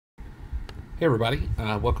Hey everybody,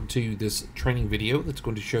 welcome to this training video that's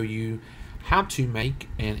going to show you how to make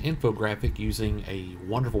an infographic using a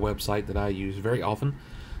wonderful website that I use very often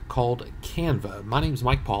called Canva. My name is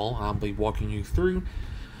Mike Paul. I'll be walking you through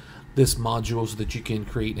this module so that you can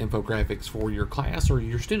create infographics for your class, or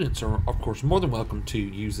your students are of course more than welcome to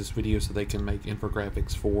use this video so they can make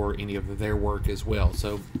infographics for any of their work as well.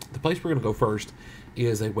 So the place we're going to go first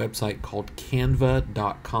is a website called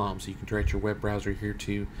canva.com. So you can direct your web browser here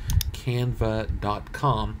to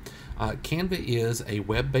canva.com. Canva is a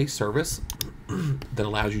web-based service that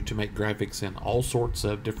allows you to make graphics in all sorts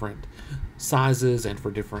of different sizes and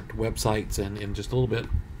for different websites, and in just a little bit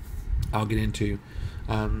I'll get into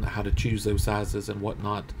how to choose those sizes and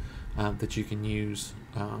whatnot that you can use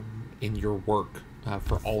in your work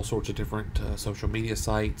for all sorts of different social media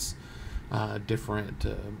sites, different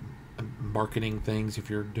marketing things. If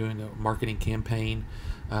you're doing a marketing campaign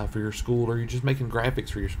for your school, or you're just making graphics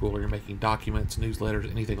for your school, or you're making documents, newsletters,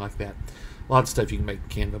 anything like that. Lots of stuff you can make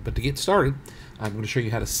in Canva. But to get started, I'm going to show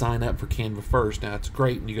you how to sign up for Canva first. Now, it's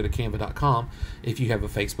great when you go to canva.com if you have a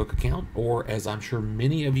Facebook account, or as I'm sure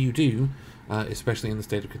many of you do, especially in the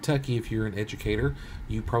state of Kentucky, if you're an educator,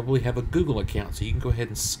 you probably have a Google account. So you can go ahead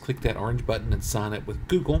and click that orange button and sign up with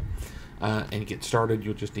Google and get started.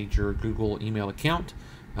 You'll just need your Google email account,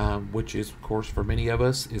 which is, of course, for many of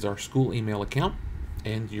us, is our school email account,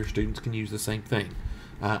 and your students can use the same thing.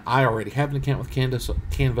 I already have an account with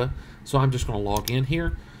Canva, so I'm just going to log in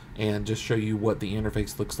here and just show you what the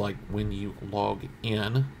interface looks like when you log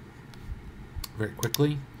in very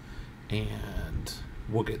quickly, and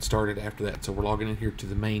we'll get started after that. So we're logging in here to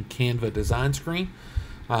the main Canva design screen,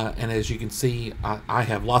 and as you can see, I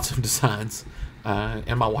have lots of designs,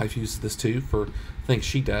 and my wife uses this too for things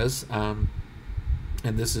she does, and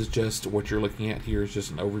this is just what you're looking at here is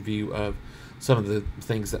just an overview of some of the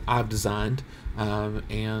things that I've designed,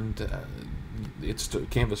 and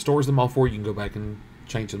Canva stores them all for you. You can go back and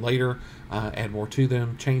change them later, add more to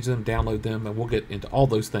them, change them, download them, and we'll get into all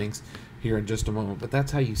those things here in just a moment. But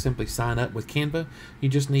that's how you simply sign up with Canva. You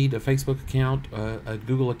just need a Facebook account, a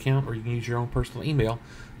Google account, or you can use your own personal email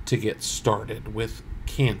to get started with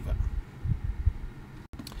Canva.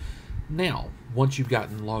 Now, once you've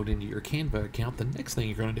gotten logged into your Canva account, the next thing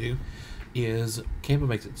you're going to do is Canva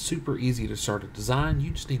makes it super easy to start a design.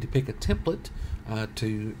 You just need to pick a template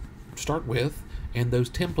to start with, and those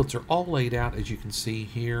templates are all laid out, as you can see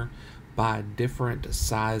here, by different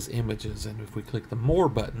size images. And if we click the More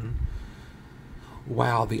button,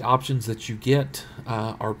 wow, the options that you get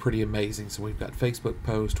are pretty amazing. So we've got Facebook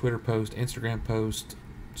post, Twitter post, Instagram post,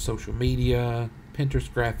 social media,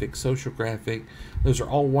 Pinterest graphic, social graphic. Those are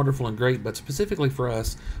all wonderful and great, but specifically for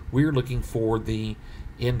us, we're looking for the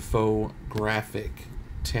infographic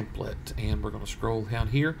template, and we're going to scroll down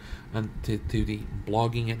here to the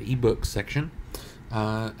blogging and ebooks section.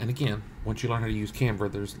 And again, once you learn how to use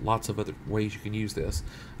Canva, there's lots of other ways you can use this,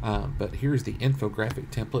 but here's the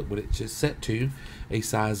infographic template, which is set to a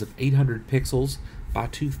size of 800 pixels by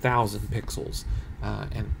 2000 pixels,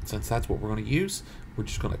 and since that's what we're going to use, we're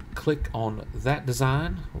just going to click on that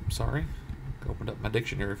design. Oops, sorry, I opened up my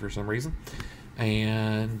dictionary for some reason,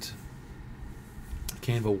 and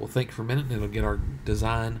Canva will think for a minute, and it'll get our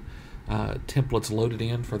design templates loaded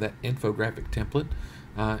in for that infographic template.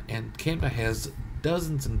 And Canva has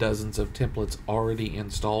dozens and dozens of templates already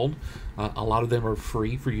installed. A lot of them are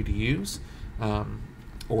free for you to use,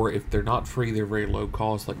 or if they're not free, they're very low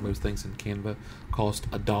cost. Like most things in Canva cost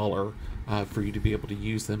 $1 for you to be able to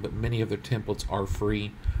use them, but many of their templates are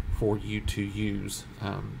free for you to use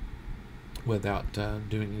without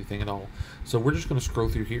doing anything at all. So we're just going to scroll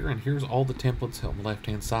through here, and here's all the templates on the left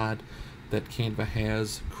hand side that Canva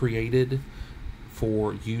has created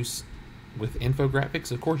for use with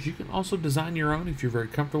infographics. Of course, you can also design your own if you're very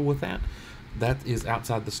comfortable with that. That is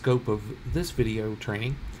outside the scope of this video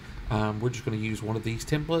training. We're just going to use one of these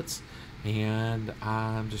templates, and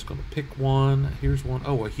I'm just going to pick one. Here's one.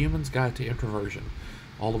 Oh, A Human's Guide to Introversion.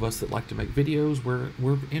 All of us that like to make videos, we're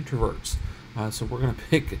introverts. So we're going to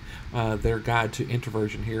pick their guide to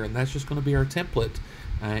introversion here, and that's just going to be our template,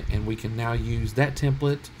 and we can now use that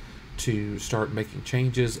template to start making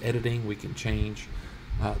changes, editing. We can change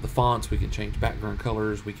the fonts, we can change background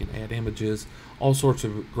colors, we can add images, all sorts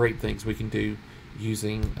of great things we can do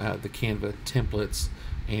using the Canva templates,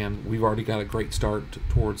 and we've already got a great start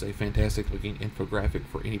towards a fantastic looking infographic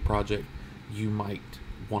for any project you might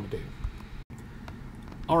want to do.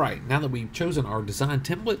 Alright, now that we've chosen our design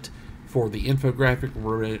template for the infographic,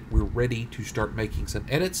 we're ready to start making some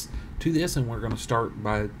edits to this, and we're going to start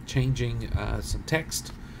by changing some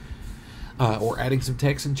text or adding some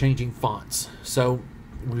text and changing fonts. So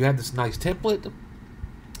we have this nice template,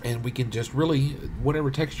 And we can just really,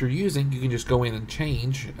 whatever text you're using, you can just go in and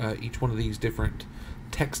change each one of these different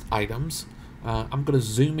text items. I'm going to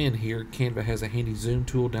zoom in here. Canva has a handy zoom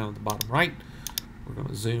tool down at the bottom right. We're going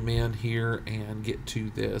to zoom in here and get to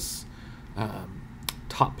this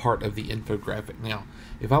top part of the infographic. Now,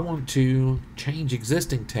 if I want to change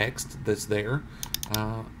existing text that's there,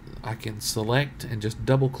 I can select and just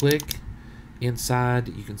double click inside.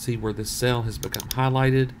 You can see where this cell has become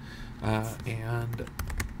highlighted, and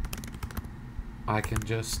I can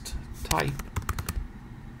just type,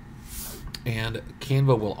 and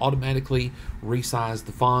Canva will automatically resize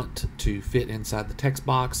the font to fit inside the text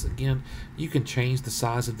box. Again, you can change the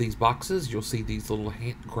size of these boxes. You'll see these little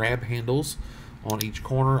grab handles on each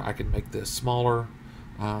corner. I can make this smaller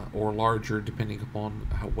or larger depending upon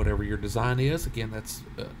whatever your design is. Again, that's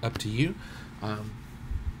up to you.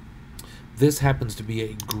 This happens to be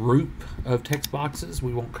a group of text boxes.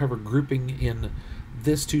 We won't cover grouping in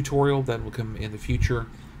this tutorial. That will come in the future.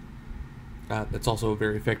 That's also a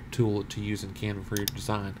very effective tool to use in Canva for your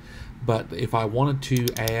design. But if I wanted to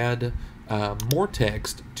add more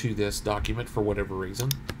text to this document for whatever reason,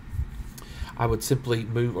 I would simply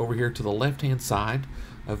move over here to the left hand side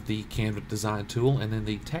of the Canva design tool, and then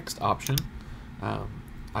the text option.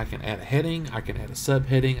 I can add a heading, I can add a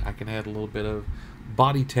subheading, I can add a little bit of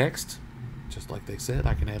body text. Just like they said,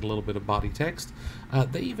 I can add a little bit of body text.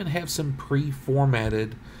 They even have some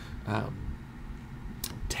pre-formatted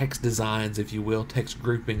text designs, if you will, text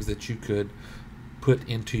groupings that you could put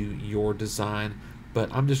into your design.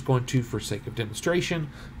 But I'm just going to, for sake of demonstration,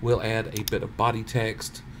 we'll add a bit of body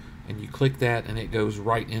text, and you click that and it goes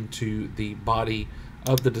right into the body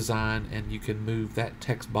of the design, and you can move that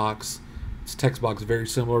text box. It's text box very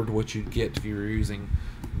similar to what you'd get if you were using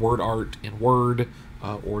word art in Word,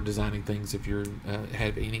 or designing things if you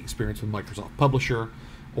have any experience with Microsoft Publisher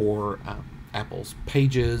or Apple's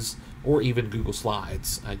Pages or even Google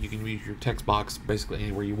Slides. You can use your text box basically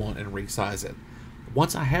anywhere you want and resize it.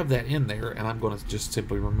 Once I have that in there, and I'm going to just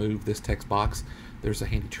simply remove this text box, there's a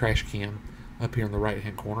handy trash can up here in the right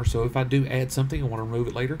hand corner. So if I do add something and want to remove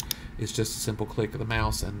it later, it's just a simple click of the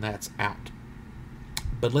mouse and that's out.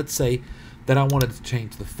 But let's say that I wanted to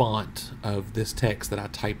change the font of this text that I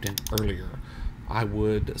typed in earlier. I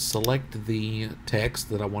would select the text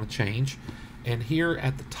that I want to change, and here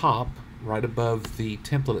at the top, right above the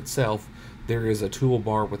template itself, there is a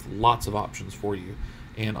toolbar with lots of options for you,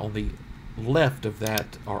 and on the left of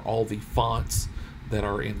that are all the fonts that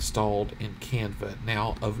are installed in Canva.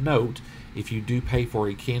 Now, of note, if you do pay for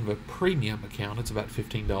a Canva premium account, it's about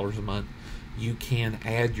 $15 a month, you can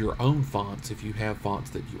add your own fonts. If you have fonts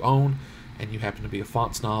that you own and you happen to be a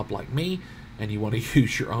font snob like me and you want to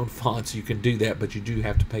use your own fonts, you can do that, but you do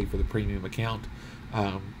have to pay for the premium account.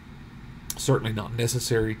 Certainly not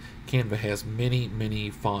necessary. Canva has many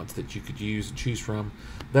fonts that you could use and choose from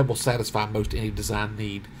that will satisfy most any design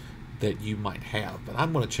need that you might have. But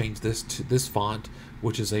I'm going to change this to this font,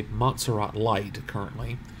 which is a Montserrat Light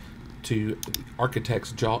currently, to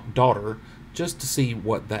Architect's Daughter, just to see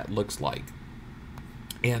what that looks like.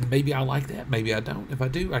 And maybe I like that, maybe I don't. If I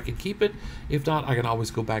do, I can keep it. If not, I can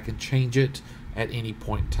always go back and change it at any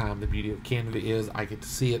point in time. The beauty of Canva is I get to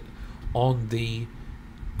see it on the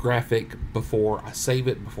graphic before I save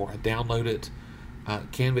it, before I download it.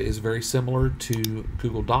 Canva is very similar to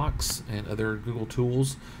Google Docs and other Google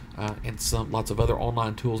tools, and lots of other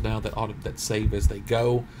online tools now that save as they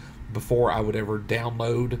go. Before I would ever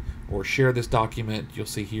download or share this document, you'll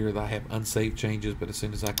see here that I have unsaved changes, but as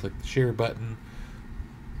soon as I click the share button,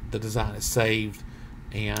 the design is saved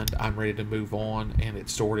and I'm ready to move on, and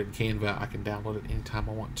it's stored in Canva. I can download it anytime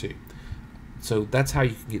I want to. So that's how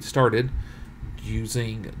you can get started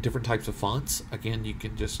using different types of fonts. Again, you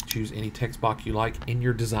can just choose any text box you like in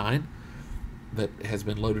your design that has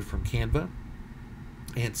been loaded from Canva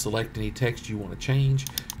and select any text you want to change.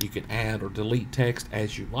 You can add or delete text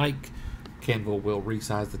as you like. Canva will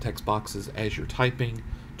resize the text boxes as you're typing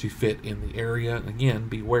to fit in the area. Again,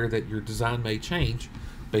 be aware that your design may change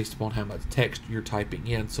based upon how much text you're typing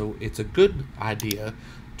in, so it's a good idea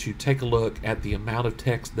to take a look at the amount of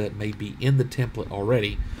text that may be in the template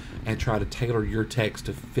already and try to tailor your text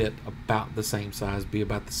to fit about the same size, be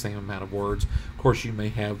about the same amount of words. Of course, you may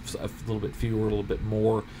have a little bit fewer, a little bit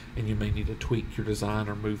more, and you may need to tweak your design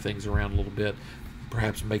or move things around a little bit.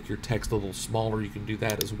 Perhaps make your text a little smaller. You can do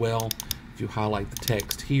that as well. If you highlight the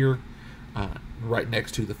text here, right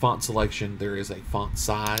next to the font selection, there is a font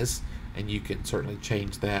size, and you can certainly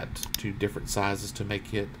change that to different sizes to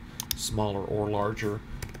make it smaller or larger.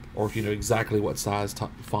 Or if you know exactly what size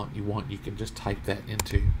font you want, you can just type that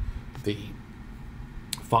into the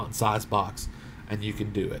font size box and you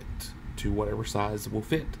can do it to whatever size will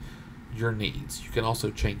fit your needs. You can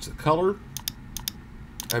also change the color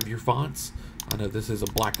of your fonts. I know this is a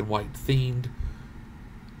black and white themed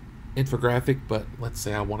infographic, but let's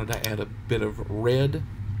say I wanted to add a bit of red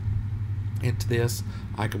into this.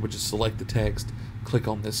 I would just select the text, click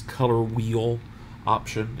on this color wheel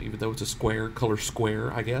option, even though it's a square, color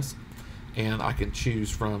square, I guess, and I can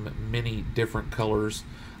choose from many different colors.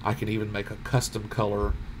 I can even make a custom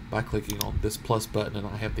color by clicking on this plus button, and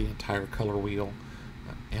I have the entire color wheel,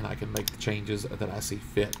 and I can make the changes that I see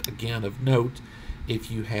fit. Again, of note, if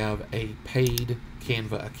you have a paid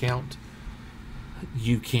Canva account,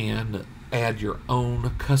 you can add your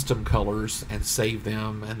own custom colors and save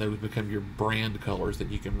them, and those become your brand colors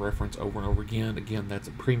that you can reference over and over again. Again, that's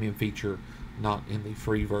a premium feature, not in the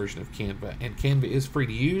free version of Canva. And Canva is free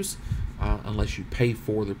to use unless you pay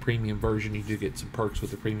for the premium version. You do get some perks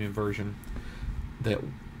with the premium version that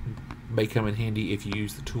may come in handy if you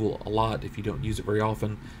use the tool a lot. If you don't use it very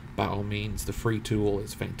often, by all means, the free tool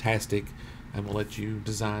is fantastic and will let you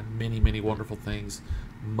design many wonderful things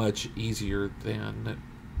much easier than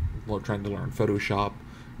trying to learn Photoshop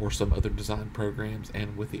or some other design programs,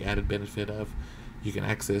 and with the added benefit of you can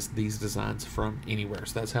access these designs from anywhere.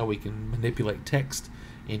 So that's how we can manipulate text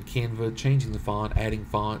in Canva, changing the font, adding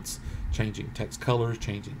fonts, changing text colors,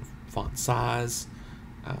 changing font size,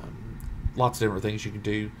 lots of different things you can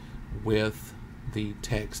do with the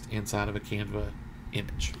text inside of a Canva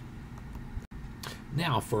image.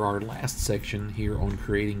 Now for our last section here on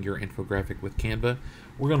creating your infographic with Canva,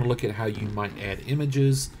 we're going to look at how you might add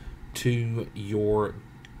images to your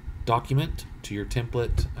document, to your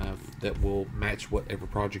template that will match whatever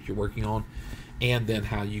project you're working on, and then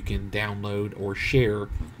how you can download or share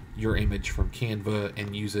your image from Canva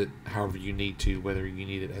and use it however you need to, whether you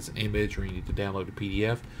need it as an image or you need to download a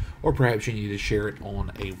PDF, or perhaps you need to share it on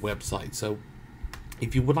a website. So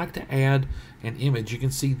if you would like to add an image, you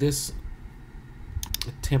can see this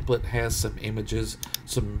template has some images,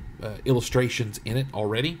 some illustrations in it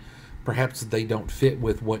already. Perhaps they don't fit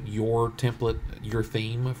with what your template, your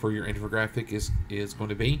theme for your infographic is going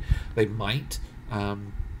to be. They might.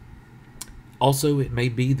 Also, it may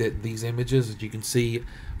be that these images, as you can see,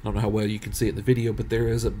 I don't know how well you can see it in the video, but there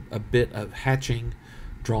is a bit of hatching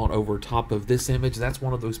drawn over top of this image. That's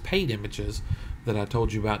one of those paid images that I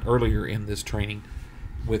told you about earlier in this training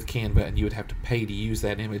with Canva, and you would have to pay to use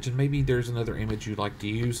that image. And maybe there's another image you'd like to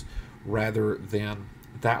use rather than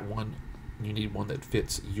that one. You need one that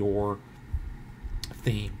fits your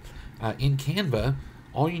theme. In Canva,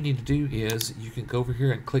 all you need to do is you can go over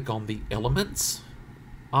here and click on the elements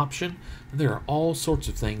option. There are all sorts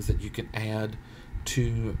of things that you can add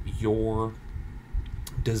to your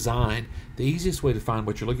design. The easiest way to find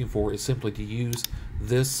what you're looking for is simply to use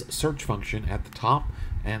this search function at the top,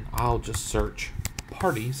 and I'll just search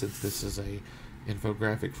party, since this is a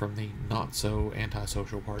infographic from the not so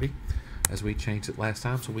antisocial party, as we changed it last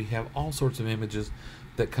time. So we have all sorts of images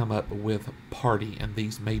that come up with party, and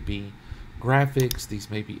these may be graphics, these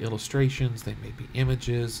may be illustrations, they may be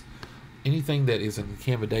images, anything that is in the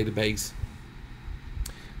Canva database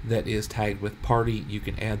that is tagged with party, you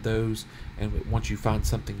can add those. And once you find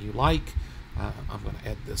something you like, I'm going to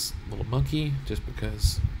add this little monkey just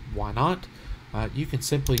because why not. You can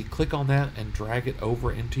simply click on that and drag it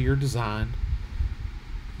over into your design,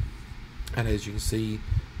 and as you can see,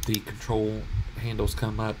 the control handles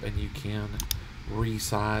come up and you can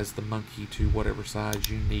resize the monkey to whatever size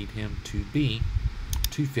you need him to be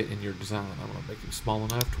to fit in your design. I'm going to make him small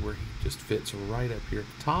enough to where he just fits right up here at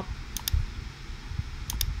the top,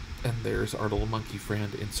 and there's our little monkey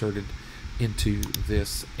friend inserted into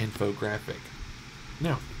this infographic.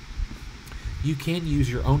 Now, you can use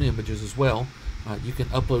your own images as well. You can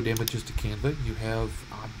upload images to Canva. You have,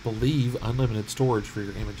 I believe, unlimited storage for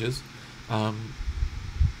your images.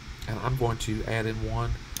 And I'm going to add in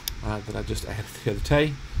one that I just added the other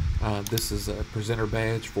day. This is a presenter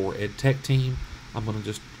badge for Ed Tech Team. I'm going to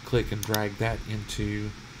just click and drag that into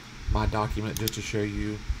my document just to show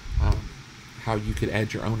you how you could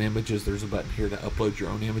add your own images. There's a button here to upload your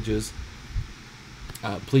own images.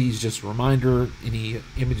 Please, just a reminder, any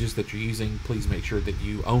images that you're using, please make sure that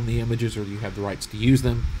you own the images or you have the rights to use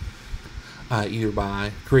them, either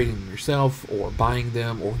by creating them yourself or buying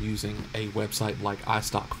them, or using a website like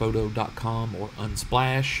istockphoto.com or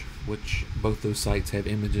Unsplash, which both those sites have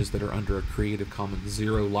images that are under a Creative Commons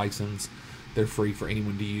 0 license. They're free for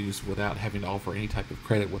anyone to use without having to offer any type of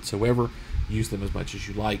credit whatsoever. Use them as much as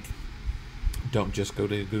you like. Don't just go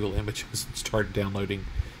to Google Images and start downloading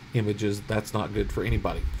images. That's not good for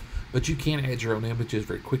anybody. But you can add your own images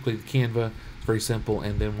very quickly to Canva. It's very simple,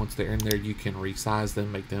 and then once they're in there, you can resize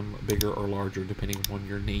them, make them bigger or larger depending upon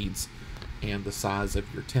your needs and the size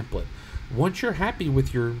of your template. Once you're happy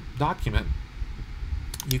with your document,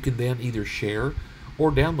 you can then either share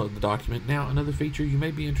or download the document. Now, another feature you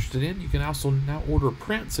may be interested in, you can also now order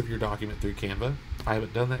prints of your document through Canva. I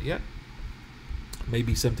haven't done that yet.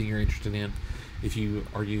 Maybe something you're interested in if you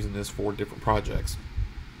are using this for different projects.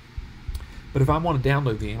 But if I want to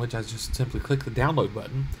download the image, I just simply click the download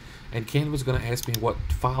button, and Canva is going to ask me what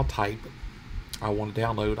file type I want to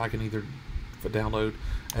download. I can either download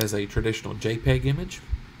as a traditional JPEG image,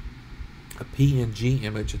 a PNG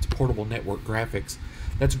image, it's portable network graphics.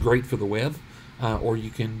 That's great for the web, or you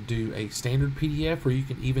can do a standard PDF, or you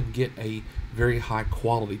can even get a very high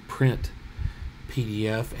quality print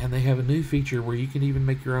PDF, and they have a new feature where you can even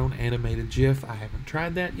make your own animated GIF. I haven't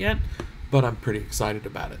tried that yet, but I'm pretty excited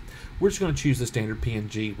about it. We're just going to choose the standard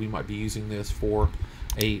PNG. We might be using this for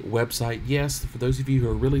a website. Yes, for those of you who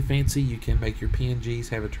are really fancy, you can make your PNGs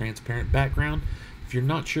have a transparent background. If you're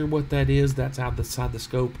not sure what that is, that's outside the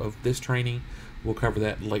scope of this training. We'll cover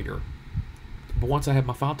that later. But once I have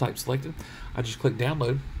my file type selected, I just click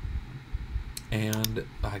download, and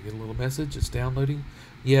I get a little message, it's downloading.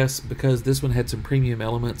 Yes, because this one had some premium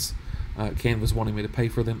elements, Canva's wanting me to pay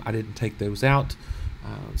for them. I didn't take those out.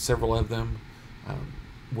 Several of them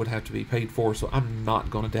would have to be paid for, so I'm not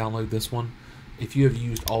going to download this one. If you have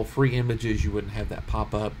used all free images, you wouldn't have that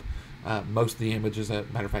pop up. Most of the images,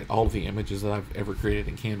 matter of fact, all of the images that I've ever created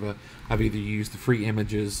in Canva, I've either used the free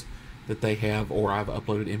images that they have, or I've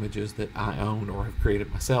uploaded images that I own or have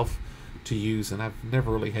created myself to use, and I've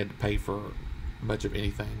never really had to pay for much of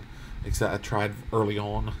anything, except I tried early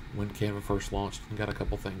on when Canva first launched and got a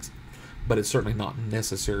couple things. But it's certainly not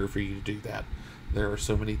necessary for you to do that. There are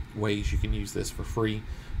so many ways you can use this for free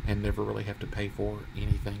and never really have to pay for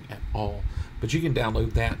anything at all. But you can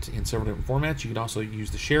download that in several different formats. You can also use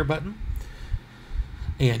the share button,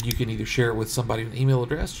 and you can either share it with somebody with an email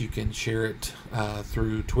address. You can share it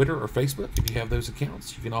through Twitter or Facebook if you have those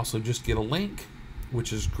accounts. You can also just get a link,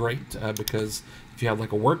 which is great because if you have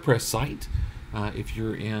like a WordPress site, if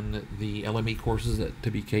you're in the LME courses at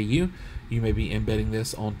WKU, you may be embedding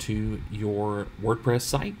this onto your WordPress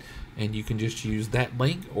site, and you can just use that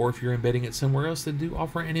link, or if you're embedding it somewhere else, they do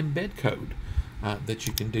offer an embed code that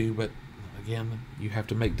you can do. But again, you have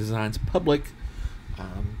to make designs public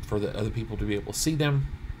for the other people to be able to see them.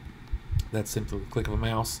 That's simply a click of a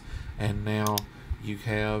mouse, and now you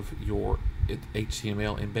have your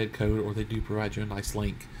HTML embed code, or they do provide you a nice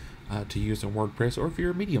link to use in WordPress, or if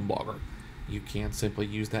you're a Medium blogger, you can simply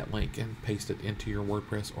use that link and paste it into your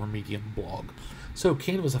WordPress or Medium blog. So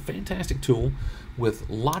Canva is a fantastic tool with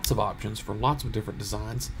lots of options for lots of different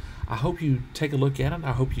designs. I hope you take a look at it.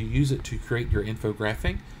 I hope you use it to create your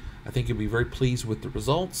infographic. I think you'll be very pleased with the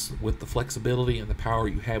results, with the flexibility and the power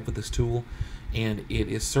you have with this tool, and it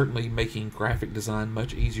is certainly making graphic design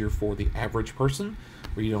much easier for the average person,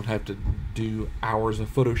 where you don't have to do hours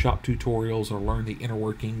of Photoshop tutorials or learn the inner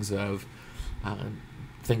workings of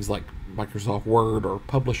things like Microsoft Word or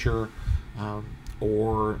Publisher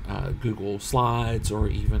or Google Slides, or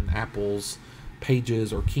even Apple's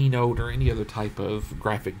Pages or Keynote, or any other type of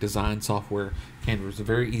graphic design software. Canva is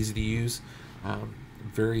very easy to use,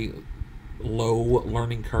 very low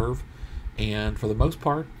learning curve, and for the most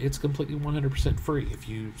part it's completely 100% free if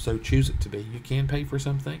you so choose it to be. You can pay for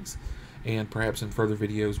some things, and perhaps in further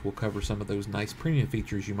videos we'll cover some of those nice premium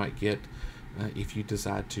features you might get if you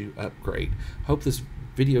decide to upgrade. Hope this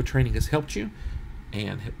video training has helped you,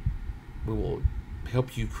 and we will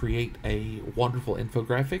help you create a wonderful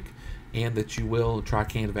infographic, and that you will try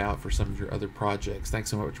Canva out for some of your other projects. Thanks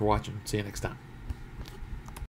so much for watching. See you next time.